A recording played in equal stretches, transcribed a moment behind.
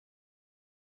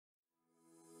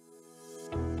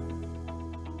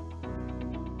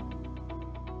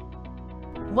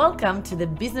Welcome to the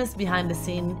Business Behind the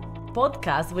Scene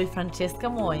podcast with Francesca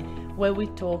Moi, where we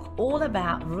talk all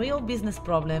about real business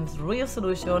problems, real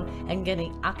solutions, and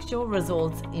getting actual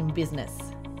results in business.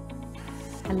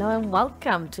 Hello and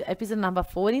welcome to episode number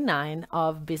 49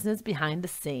 of Business Behind the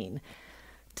Scene.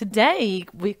 Today,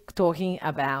 we're talking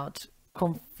about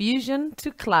confusion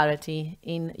to clarity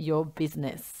in your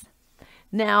business.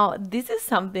 Now, this is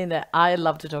something that I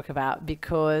love to talk about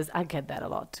because I get that a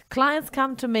lot. Clients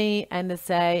come to me and they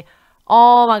say,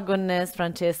 oh my goodness,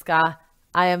 Francesca,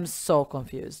 I am so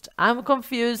confused. I'm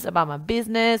confused about my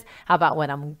business, about where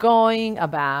I'm going,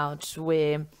 about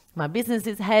where my business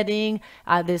is heading.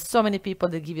 There's so many people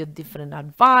that give you different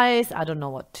advice. I don't know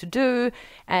what to do.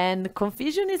 And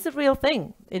confusion is a real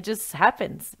thing. It just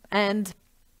happens. And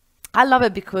I love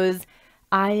it because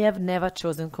I have never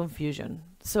chosen confusion.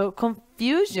 So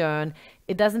confusion,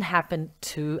 it doesn't happen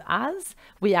to us.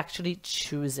 We actually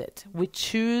choose it. We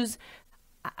choose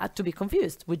to be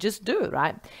confused. We just do,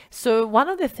 right? So one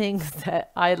of the things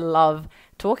that I love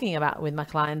talking about with my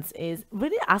clients is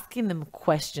really asking them a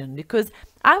question, because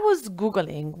I was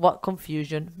Googling what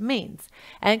confusion means.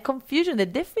 And confusion, the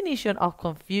definition of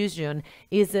confusion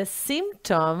is a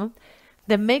symptom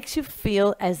that makes you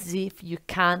feel as if you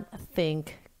can't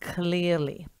think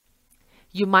clearly.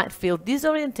 You might feel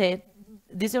disoriented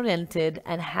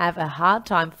and have a hard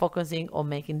time focusing or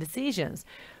making decisions.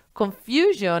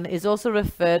 Confusion is also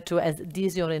referred to as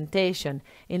disorientation.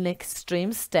 In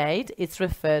extreme state, it's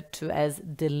referred to as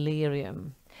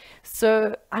delirium.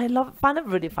 So I find it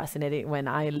really fascinating when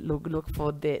I look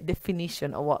for the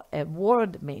definition of what a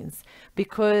word means,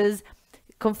 because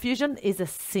confusion is a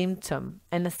symptom,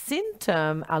 and a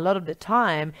symptom a lot of the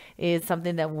time is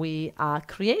something that we are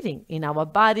creating in our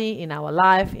body, in our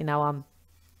life, in our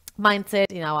mindset,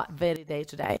 in our very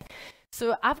day-to-day.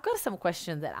 So I've got some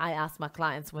questions that I ask my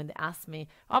clients when they ask me,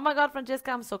 oh my God,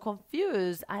 Francesca, I'm so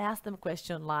confused. I ask them a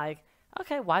question like,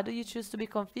 okay, why do you choose to be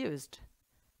confused?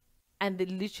 And they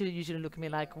literally usually look at me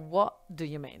like, what do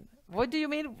you mean? What do you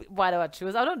mean? Why do I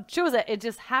choose? I don't choose it. It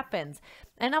just happens.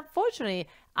 And unfortunately,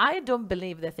 I don't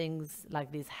believe that things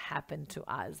like this happen to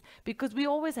us, because we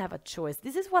always have a choice.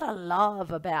 This is what I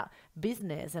love about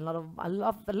business. And I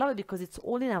love it because it's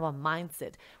all in our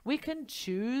mindset. We can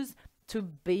choose to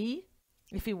be,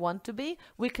 if we want to be,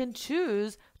 we can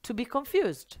choose to be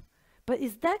confused. But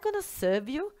is that going to serve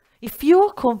you? If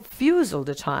you're confused all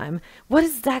the time, what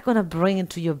is that going to bring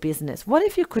into your business? What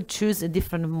if you could choose a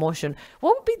different emotion?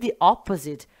 What would be the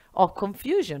opposite of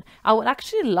confusion? I'm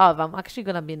actually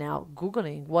going to be now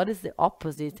Googling what is the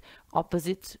opposite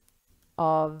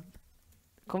of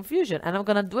confusion. And I'm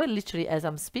going to do it literally as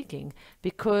I'm speaking,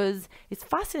 because it's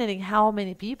fascinating how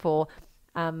many people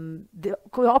the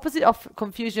opposite of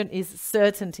confusion is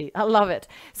certainty. I love it.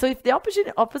 So if the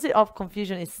opposite of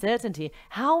confusion is certainty,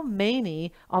 how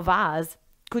many of us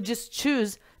could just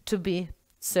choose to be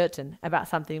certain about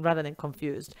something rather than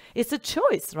confused? It's a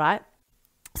choice, right?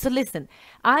 So listen,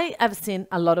 I have seen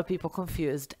a lot of people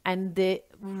confused, and the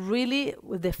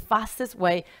fastest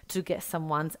way to get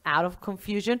someone out of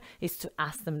confusion is to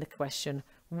ask them the question,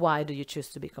 why do you choose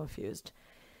to be confused?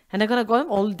 And they're going to go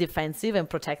all defensive and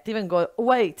protective and go,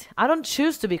 wait, I don't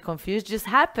choose to be confused, it just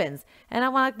happens. And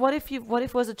I'm like, what if it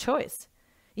was a choice?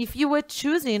 If you were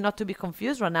choosing not to be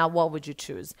confused right now, what would you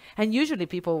choose? And usually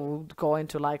people would go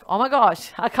into like, oh my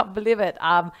gosh, I can't believe it.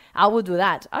 I would do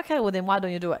that. Okay, well then why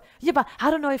don't you do it? Yeah, but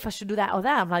I don't know if I should do that or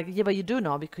that. I'm like, yeah, but you do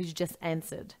know, because you just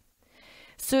answered.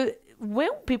 So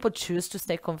when people choose to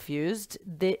stay confused,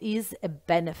 there is a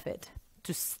benefit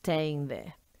to staying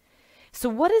there. So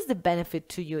what is the benefit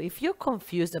to you if you're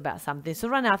confused about something? So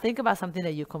right now, think about something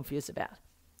that you're confused about.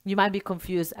 You might be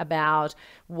confused about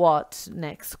what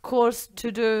next course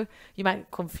to do. You might be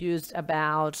confused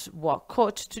about what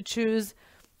coach to choose.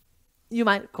 You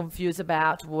might be confused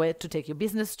about where to take your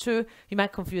business to. You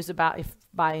might be confused about if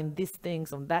buying these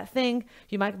things or that thing.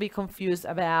 You might be confused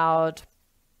about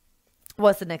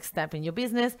what's the next step in your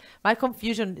business. My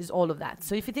confusion is all of that.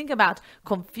 So if you think about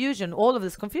confusion, all of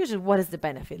this confusion, what is the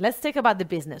benefit? Let's think about the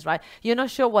business, right? You're not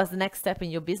sure what's the next step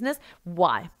in your business.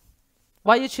 Why?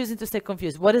 Why are you choosing to stay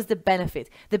confused? What is the benefit?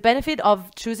 The benefit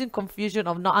of choosing confusion,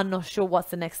 I'm not sure what's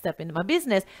the next step in my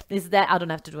business, is that I don't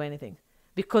have to do anything.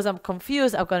 Because I'm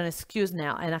confused, I've got an excuse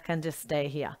now, and I can just stay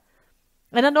here.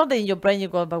 And I know that in your brain you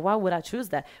go, but why would I choose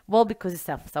that? Well, because it's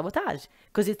self-sabotage.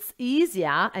 Because it's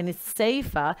easier and it's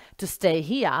safer to stay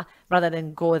here rather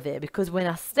than go there. Because when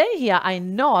I stay here, I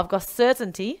know I've got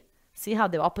certainty. See how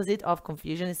the opposite of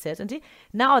confusion is certainty?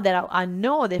 Now that I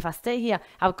know that if I stay here,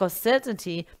 I've got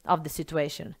certainty of the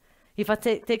situation. If I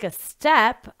take a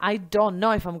step, I don't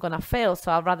know if I'm going to fail,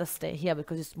 so I'd rather stay here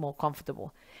because it's more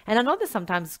comfortable. And I know that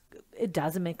sometimes it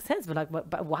doesn't make sense,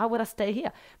 but why would I stay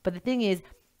here? But the thing is,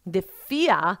 the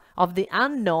fear of the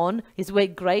unknown is way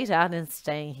greater than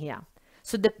staying here.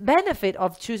 So the benefit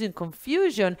of choosing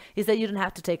confusion is that you don't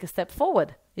have to take a step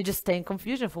forward. You just stay in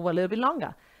confusion for a little bit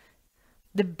longer.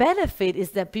 The benefit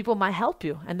is that people might help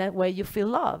you, and that way you feel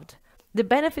loved. The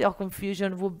benefit of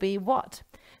confusion would be what?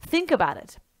 Think about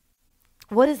it.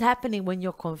 What is happening when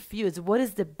you're confused? What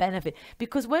is the benefit?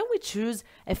 Because when we choose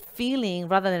a feeling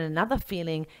rather than another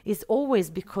feeling, it's always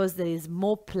because there is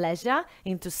more pleasure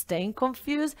into staying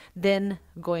confused than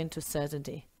going to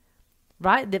certainty,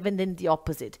 right? Than the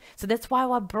opposite. So that's why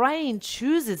our brain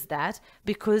chooses that,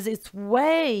 because it's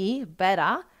way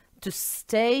better to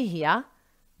stay here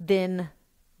than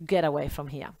get away from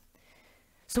here.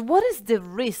 So what is the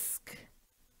risk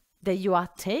that you are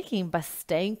taking by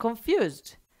staying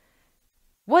confused?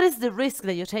 What is the risk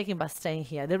that you're taking by staying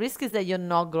here? The risk is that you're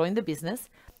not growing the business.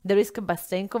 The risk by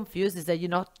staying confused is that you're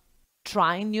not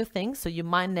trying new things, so you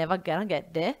might never gonna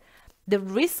get there. The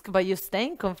risk by you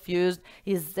staying confused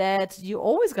is that you're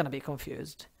always gonna be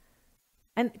confused.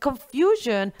 And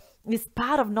confusion is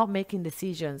part of not making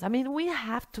decisions. I mean, we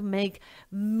have to make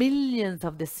millions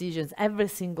of decisions every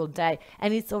single day,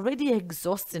 and it's already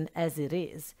exhausting as it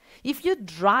is. If you're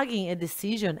dragging a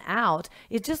decision out,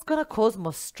 it's just going to cause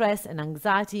more stress and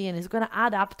anxiety, and it's going to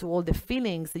add up to all the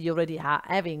feelings that you already are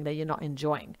having that you're not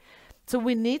enjoying. So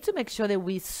we need to make sure that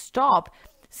we stop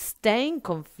staying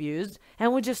confused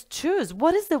and we just choose.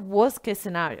 What is the worst case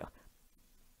scenario?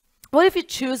 What if you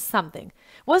choose something?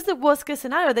 What's the worst case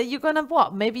scenario? That you're going to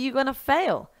what? Maybe you're going to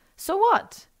fail. So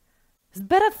what? It's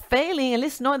better failing, at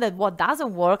least knowing that what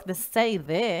doesn't work, than stay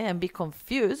there and be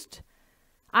confused.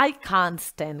 I can't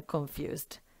stand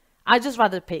confused. I just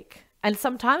rather pick. And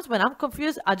sometimes when I'm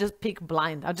confused, I just pick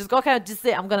blind. I just go, okay, just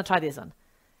say, I'm going to try this one.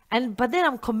 But then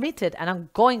I'm committed and I'm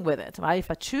going with it, right?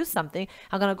 If I choose something,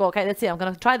 I'm going to go, okay, let's see, I'm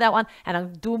going to try that one and I'll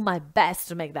do my best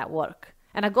to make that work.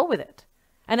 And I go with it.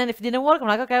 And then if it didn't work, I'm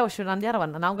like, okay, I'll shoot on the other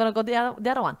one. And I'm going to go the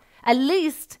other one. At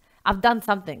least I've done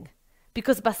something.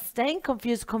 Because by staying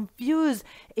confused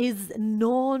is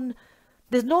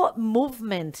there's no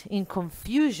movement in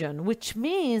confusion, which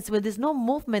means when there's no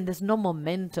movement, there's no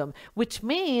momentum, which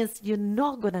means you're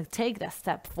not going to take that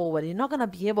step forward. You're not going to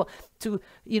be able to,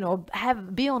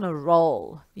 be on a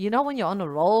roll. You know, when you're on a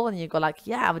roll and you go like,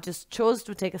 yeah, I just chose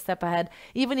to take a step ahead.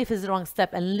 Even if it's the wrong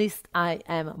step, at least I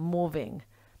am moving.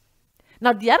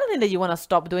 Now, the other thing that you want to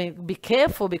stop doing, be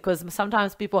careful, because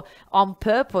sometimes people on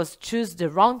purpose choose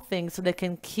the wrong thing so they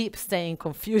can keep staying in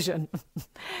confusion.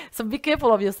 So be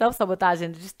careful of your self-sabotage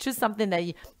and just choose something that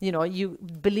you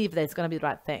believe that it's going to be the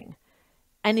right thing.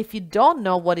 And if you don't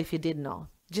know, what if you did know?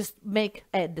 Just make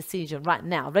a decision right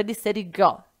now. Ready, steady,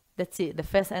 go. That's it. The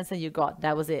first answer you got,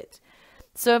 that was it.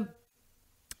 So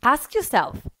ask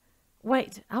yourself,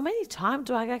 wait, how many times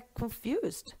do I get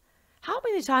confused? How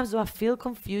many times do I feel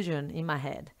confusion in my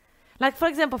head? Like, for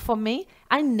example, for me,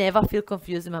 I never feel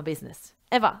confused in my business.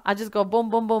 Ever. I just go boom,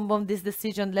 boom, boom, boom, this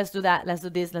decision, let's do that, let's do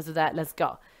this, let's do that, let's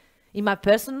go. In my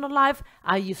personal life,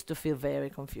 I used to feel very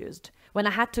confused. When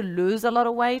I had to lose a lot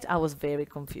of weight, I was very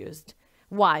confused.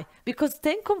 Why? Because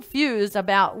staying confused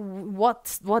about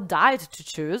what diet to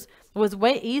choose was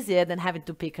way easier than having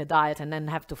to pick a diet and then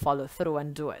have to follow through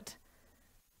and do it.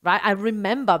 Right? I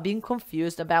remember being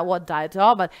confused about what diet.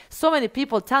 Oh, but so many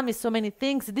people tell me so many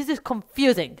things. This is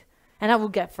confusing. And I will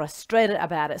get frustrated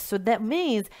about it. So that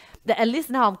means that at least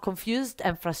now I'm confused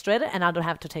and frustrated and I don't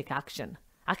have to take action.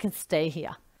 I can stay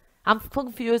here. I'm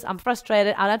confused. I'm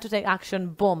frustrated. I don't have to take action.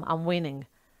 Boom, I'm winning.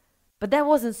 But that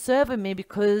wasn't serving me,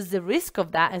 because the risk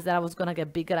of that is that I was going to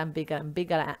get bigger and bigger and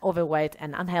bigger and overweight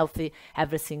and unhealthy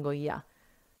every single year.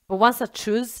 But once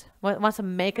I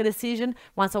make a decision,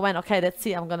 once I went, okay, let's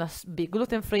see, I'm going to be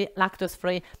gluten-free,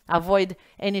 lactose-free, avoid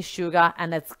any sugar,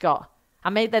 and let's go.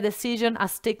 I made that decision, I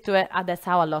stick to it, and that's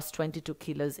how I lost 22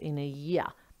 kilos in a year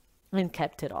and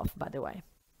kept it off, by the way.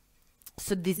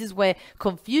 So this is where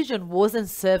confusion wasn't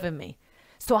serving me.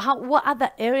 So what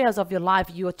other areas of your life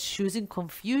you are choosing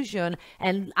confusion,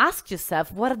 and ask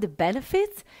yourself, what are the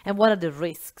benefits and what are the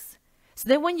risks? So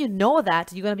then when you know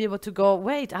that, you're going to be able to go,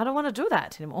 wait, I don't want to do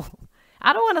that anymore.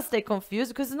 I don't want to stay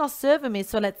confused because it's not serving me,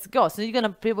 so let's go. So you're going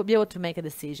to be able to make a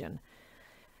decision.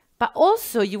 But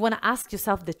also you want to ask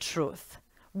yourself the truth.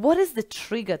 What is the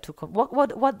trigger to,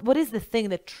 what is the thing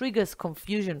that triggers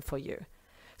confusion for you?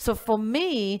 So for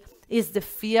me, is the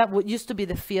fear, what used to be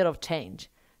the fear of change,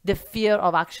 the fear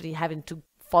of actually having to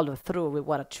follow through with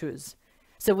what I choose.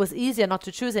 So it was easier not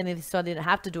to choose anything, so I didn't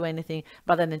have to do anything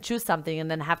rather than choose something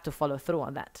and then have to follow through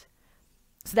on that.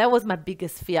 So that was my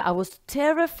biggest fear. I was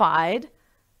terrified.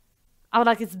 I was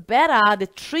like, it's better. The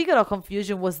trigger of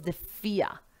confusion was the fear.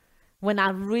 When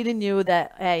I really knew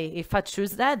that, hey, if I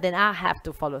choose that, then I have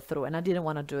to follow through. And I didn't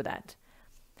want to do that.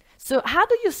 So how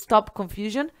do you stop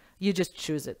confusion? You just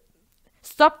choose it.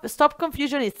 Stop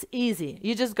confusion. It's easy.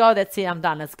 You just go, that's it, I'm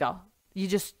done, let's go. You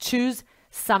just choose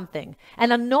something.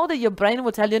 And I know that your brain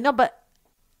will tell you, no, but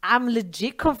I'm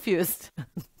legit confused.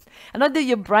 I know that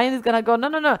your brain is going to go,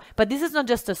 no. But this is not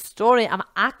just a story. I'm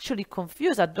actually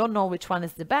confused. I don't know which one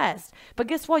is the best. But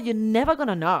guess what? You're never going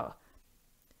to know.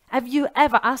 Have you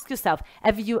ever, ask yourself,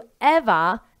 have you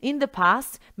ever in the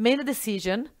past made a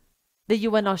decision that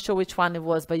you were not sure which one it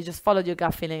was, but you just followed your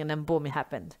gut feeling and then boom, it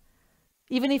happened?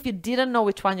 Even if you didn't know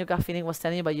which one your gut feeling was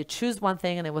telling you, but you choose one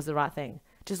thing and it was the right thing,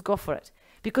 just go for it.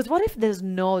 Because what if there's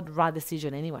no right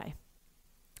decision anyway?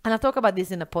 And I talk about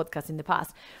this in a podcast in the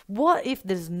past. What if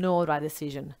there's no right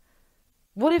decision?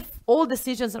 What if all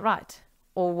decisions are right?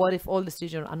 Or what if all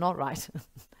decisions are not right?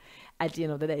 At the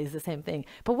end of the day, it's the same thing.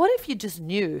 But what if you just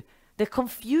knew the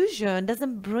confusion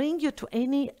doesn't bring you to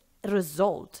any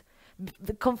result?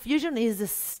 The confusion is a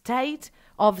state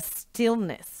of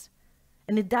stillness.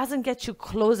 And it doesn't get you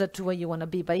closer to where you want to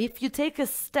be. But if you take a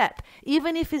step,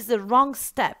 even if it's the wrong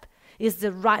step, it's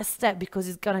the right step because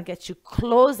it's going to get you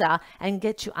closer and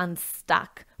get you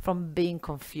unstuck from being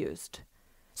confused.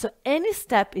 So any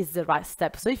step is the right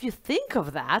step. So if you think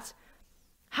of that,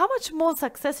 how much more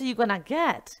success are you going to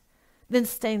get than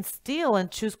staying still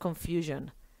and choose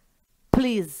confusion?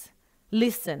 Please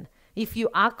listen. If you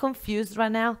are confused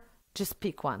right now, just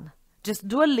pick one. Just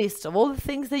do a list of all the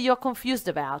things that you're confused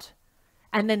about.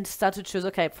 And then start to choose,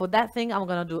 okay, for that thing, I'm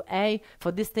going to do A.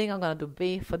 For this thing, I'm going to do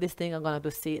B. For this thing, I'm going to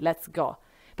do C. Let's go.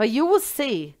 But you will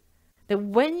see that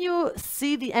when you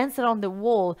see the answer on the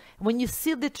wall, when you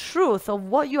see the truth of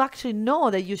what you actually know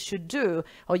that you should do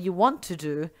or you want to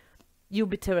do, you'll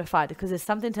be terrified because there's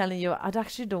something telling you, I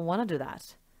actually don't want to do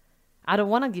that. I don't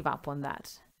want to give up on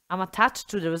that. I'm attached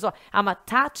to the result. I'm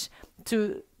attached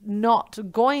to not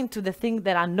going to the thing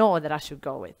that I know that I should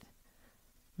go with.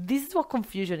 This is what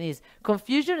confusion is.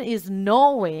 Confusion is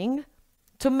knowing,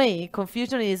 to me,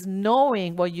 confusion is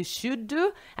knowing what you should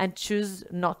do and choose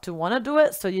not to want to do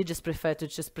it. So you just prefer to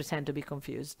just pretend to be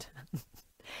confused.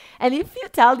 And if you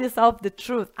tell yourself the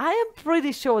truth, I am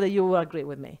pretty sure that you will agree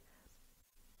with me.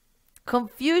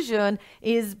 Confusion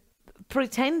is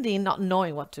pretending not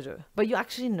knowing what to do, but you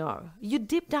actually know. You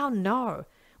deep down know.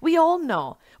 We all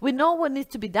know. We know what needs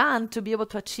to be done to be able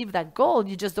to achieve that goal.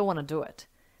 You just don't want to do it.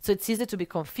 So it's easier to be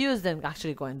confused than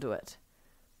actually go and do it.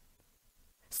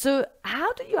 So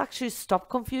how do you actually stop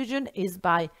confusion? Is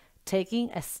by taking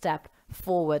a step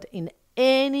forward in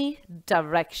any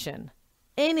direction.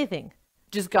 Anything.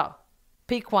 Just go.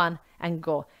 Pick one and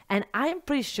go. And I'm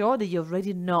pretty sure that you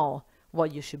already know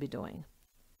what you should be doing.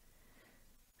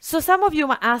 So some of you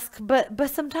might ask, but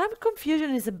sometimes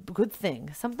confusion is a good thing.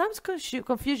 Sometimes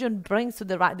confusion brings to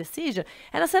the right decision.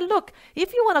 And I said, look,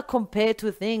 if you want to compare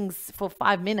two things for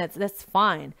 5 minutes, that's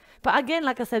fine. But again,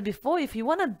 like I said before, if you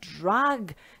want to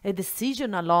drag a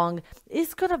decision along,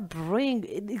 it's going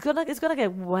to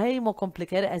get way more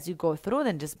complicated as you go through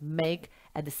than just make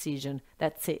a decision.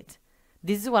 That's it.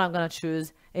 This is what I'm going to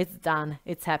choose. It's done.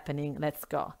 It's happening. Let's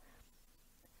go.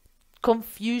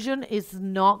 Confusion is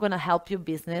not going to help your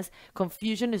business.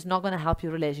 Confusion is not going to help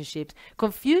your relationships.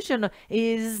 Confusion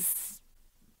is,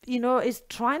 is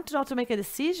trying to not to make a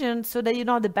decision so that you're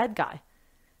not the bad guy.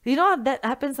 That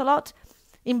happens a lot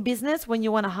in business when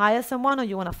you want to hire someone or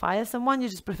you want to fire someone. You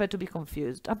just prefer to be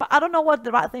confused. But I don't know what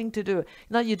the right thing to do.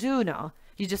 No, you do know.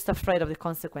 You're just afraid of the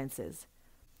consequences.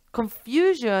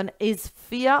 Confusion is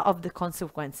fear of the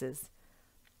consequences.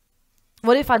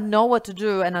 What if I know what to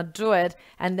do and I do it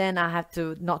and then I have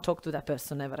to not talk to that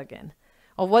person ever again?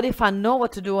 Or what if I know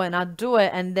what to do and I do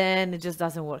it and then it just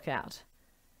doesn't work out?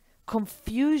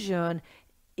 Confusion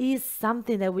is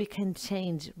something that we can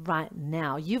change right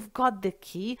now. You've got the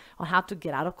key on how to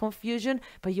get out of confusion,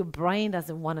 but your brain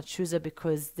doesn't want to choose it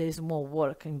because there's more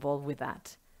work involved with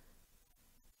that.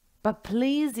 But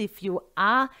please, if you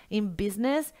are in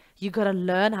business, you got to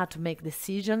learn how to make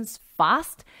decisions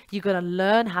fast. You got to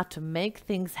learn how to make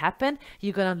things happen.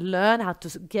 You got to learn how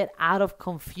to get out of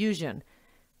confusion.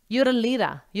 You're a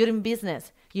leader. You're in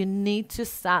business. You need to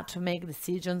start to make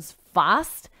decisions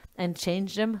fast and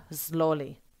change them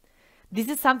slowly. This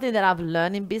is something that I've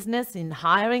learned in business, in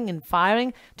hiring and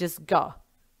firing. Just go.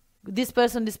 This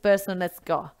person, let's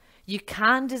go. You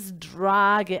can't just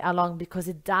drag it along because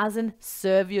it doesn't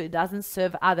serve you. It doesn't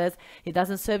serve others. It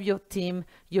doesn't serve your team,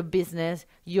 your business,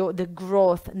 the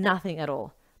growth, nothing at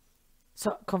all.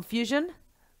 So confusion,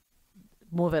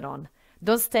 move it on.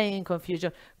 Don't stay in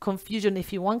confusion.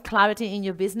 If you want clarity in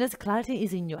your business, clarity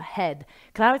is in your head.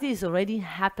 Clarity is already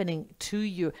happening to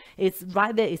you. It's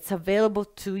right there. It's available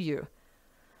to you.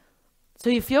 So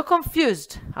if you're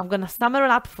confused, I'm going to sum it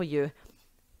up for you.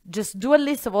 Just do a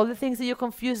list of all the things that you're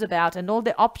confused about and all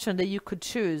the options that you could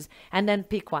choose, and then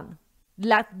pick one.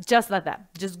 Just like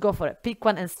that. Just go for it. Pick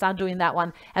one and start doing that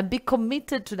one, and be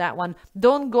committed to that one.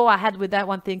 Don't go ahead with that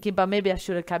one thinking, but maybe I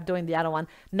should have kept doing the other one.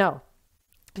 No.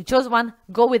 You chose one,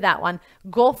 go with that one.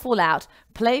 Go full out,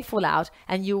 play full out,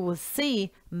 and you will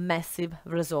see massive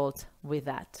results with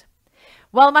that.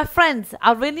 Well, my friends,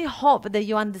 I really hope that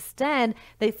you understand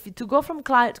that to go from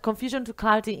confusion to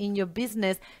clarity in your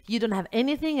business, you don't have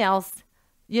anything else.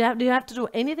 You have to do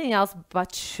anything else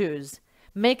but choose.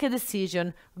 Make a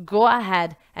decision, go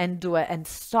ahead and do it, and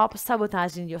stop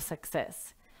sabotaging your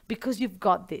success, because you've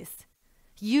got this.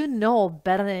 You know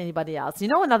better than anybody else. You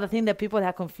know another thing that people that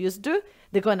are confused do?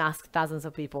 They go and ask thousands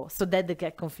of people so that they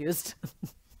get confused.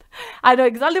 I know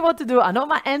exactly what to do. I know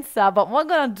my answer, but what I'm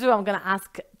going to do, I'm going to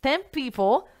ask 10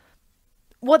 people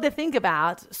what they think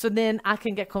about, so then I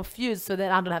can get confused, so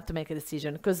then I don't have to make a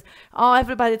decision, because, oh,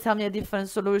 everybody tell me a different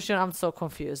solution. I'm so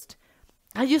confused.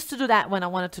 I used to do that when I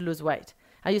wanted to lose weight.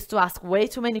 I used to ask way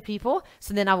too many people,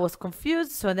 so then I was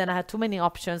confused, so then I had too many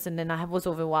options, and then I was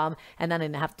overwhelmed, and then I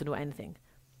didn't have to do anything.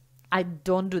 I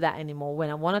don't do that anymore. When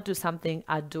I want to do something,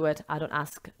 I do it. I don't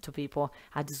ask to people.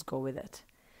 I just go with it.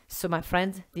 So my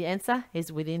friends, the answer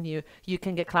is within you. You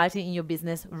can get clarity in your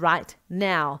business right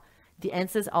now. The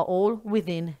answers are all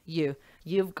within you.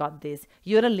 You've got this.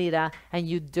 You're a leader, and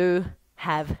you do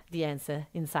have the answer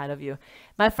inside of you.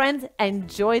 My friends,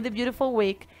 enjoy the beautiful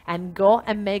week and go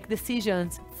and make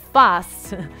decisions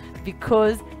fast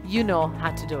because you know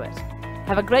how to do it.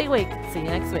 Have a great week. See you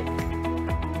next week.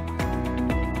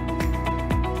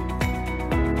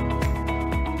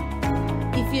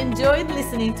 If you enjoyed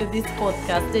listening to this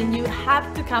podcast, then you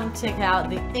have to come check out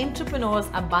the Entrepreneur's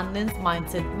Abundance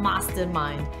Mindset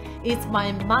Mastermind. It's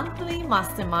my monthly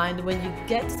mastermind where you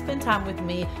get to spend time with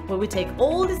me, where we take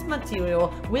all this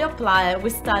material, we apply it, we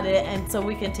study it, and so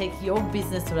we can take your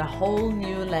business to a whole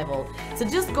new level. So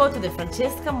just go to the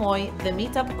Francesca Moi, the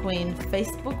Meetup Queen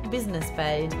Facebook business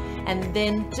page, and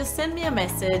then just send me a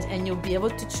message and you'll be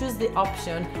able to choose the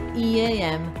option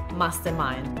EAM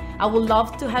Mastermind. I would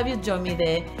love to have you join me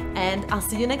there, and I'll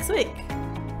see you next week.